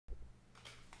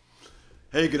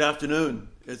Hey, good afternoon.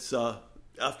 It's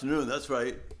afternoon, that's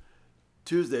right.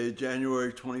 Tuesday,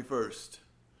 January 21st.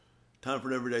 Time for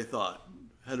an everyday thought.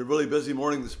 Had a really busy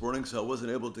morning this morning, so I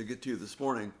wasn't able to get to you this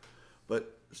morning,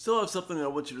 but still have something I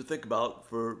want you to think about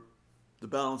for the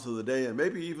balance of the day and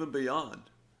maybe even beyond.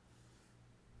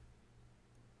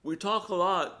 We talk a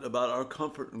lot about our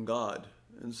comfort in God,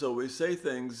 and so we say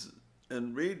things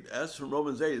and read, as from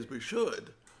Romans 8, as we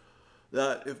should,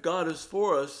 that if God is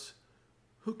for us,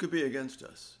 who could be against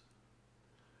us?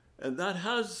 And that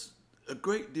has a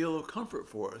great deal of comfort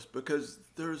for us because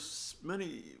there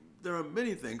are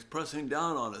many things pressing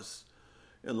down on us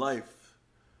in life,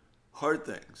 hard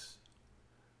things,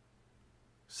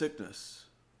 sickness,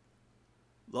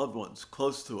 loved ones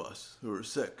close to us who are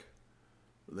sick,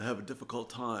 or they have a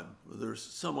difficult time, or there's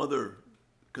some other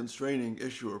constraining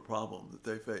issue or problem that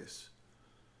they face,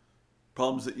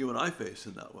 problems that you and I face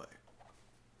in that way.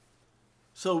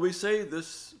 So we say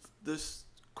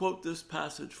quote this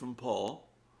passage from Paul,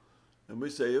 and we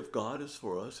say, if God is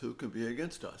for us, who can be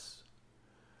against us?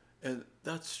 And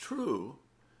that's true,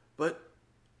 but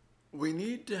we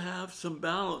need to have some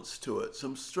balance to it,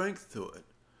 some strength to it.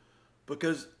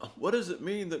 Because what does it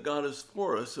mean that God is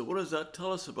for us, and what does that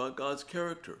tell us about God's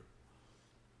character?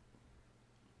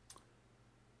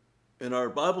 In our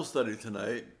Bible study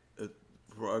tonight,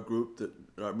 for our group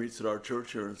that meets at our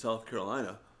church here in South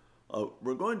Carolina,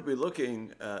 we're going to be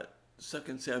looking at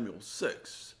 2 Samuel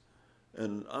 6,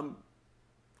 and I'm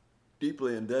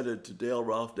deeply indebted to Dale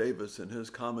Ralph Davis and his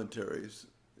commentaries.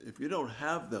 If you don't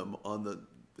have them on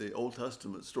the Old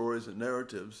Testament stories and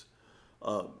narratives,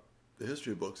 the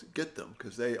history books, get them,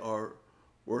 because they are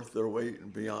worth their weight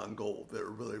and beyond gold. They're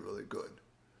really, really good.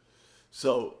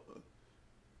 So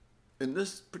in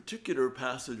this particular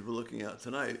passage we're looking at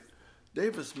tonight,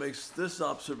 Davis makes this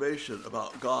observation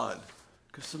about God,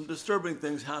 because some disturbing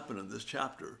things happen in this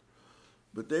chapter.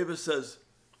 But Davis says,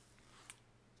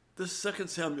 this 2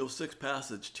 Samuel 6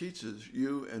 passage teaches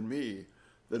you and me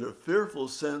that a fearful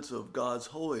sense of God's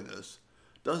holiness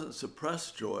doesn't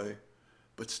suppress joy,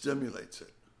 but stimulates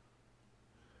it.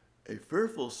 A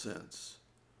fearful sense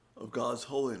of God's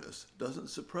holiness doesn't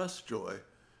suppress joy,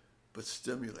 but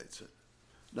stimulates it.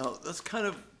 Now, that's kind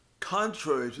of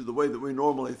contrary to the way that we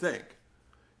normally think.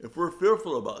 If we're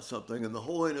fearful about something and the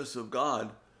holiness of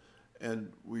God,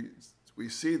 and we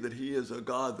see that he is a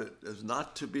God that is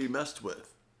not to be messed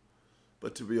with,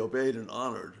 but to be obeyed and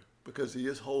honored because he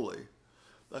is holy,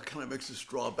 that kind of makes us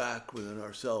draw back within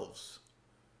ourselves,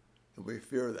 and we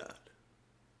fear that.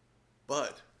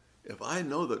 But if I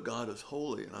know that God is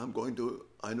holy, and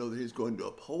I know that he's going to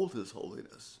uphold his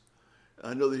holiness, and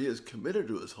I know that he is committed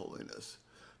to his holiness,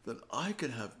 then I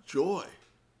can have joy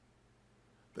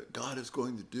that God is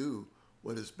going to do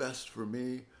what is best for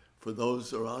me, for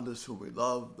those around us whom we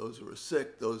love, those who are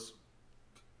sick, those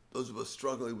of us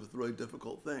struggling with really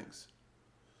difficult things.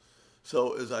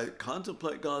 So as I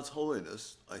contemplate God's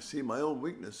holiness, I see my own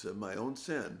weakness and my own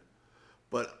sin,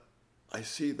 but I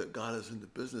see that God is in the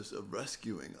business of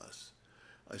rescuing us.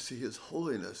 I see his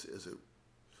holiness as an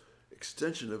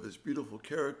extension of his beautiful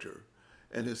character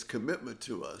and his commitment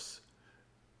to us,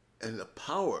 and the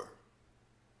power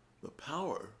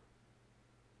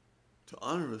to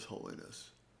honor his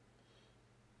holiness.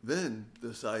 Then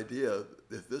this idea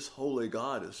that this holy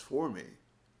God is for me,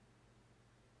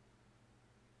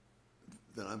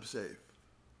 then I'm safe.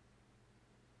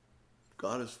 If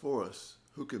God is for us,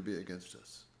 who can be against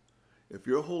us? If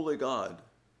your holy God,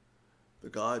 the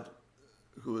God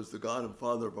who is the God and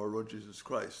Father of our Lord Jesus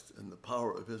Christ and the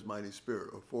power of his mighty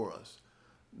Spirit are for us,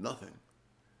 nothing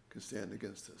can stand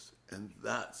against us. And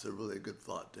that's a really good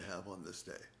thought to have on this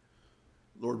day.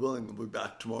 Lord willing, we'll be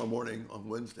back tomorrow morning on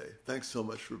Wednesday. Thanks so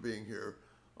much for being here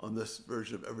on this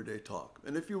version of Everyday Talk.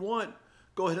 And if you want,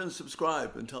 go ahead and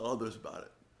subscribe and tell others about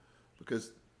it,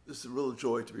 because this is a real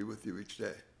joy to be with you each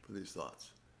day for these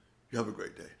thoughts. You have a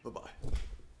great day. Bye-bye.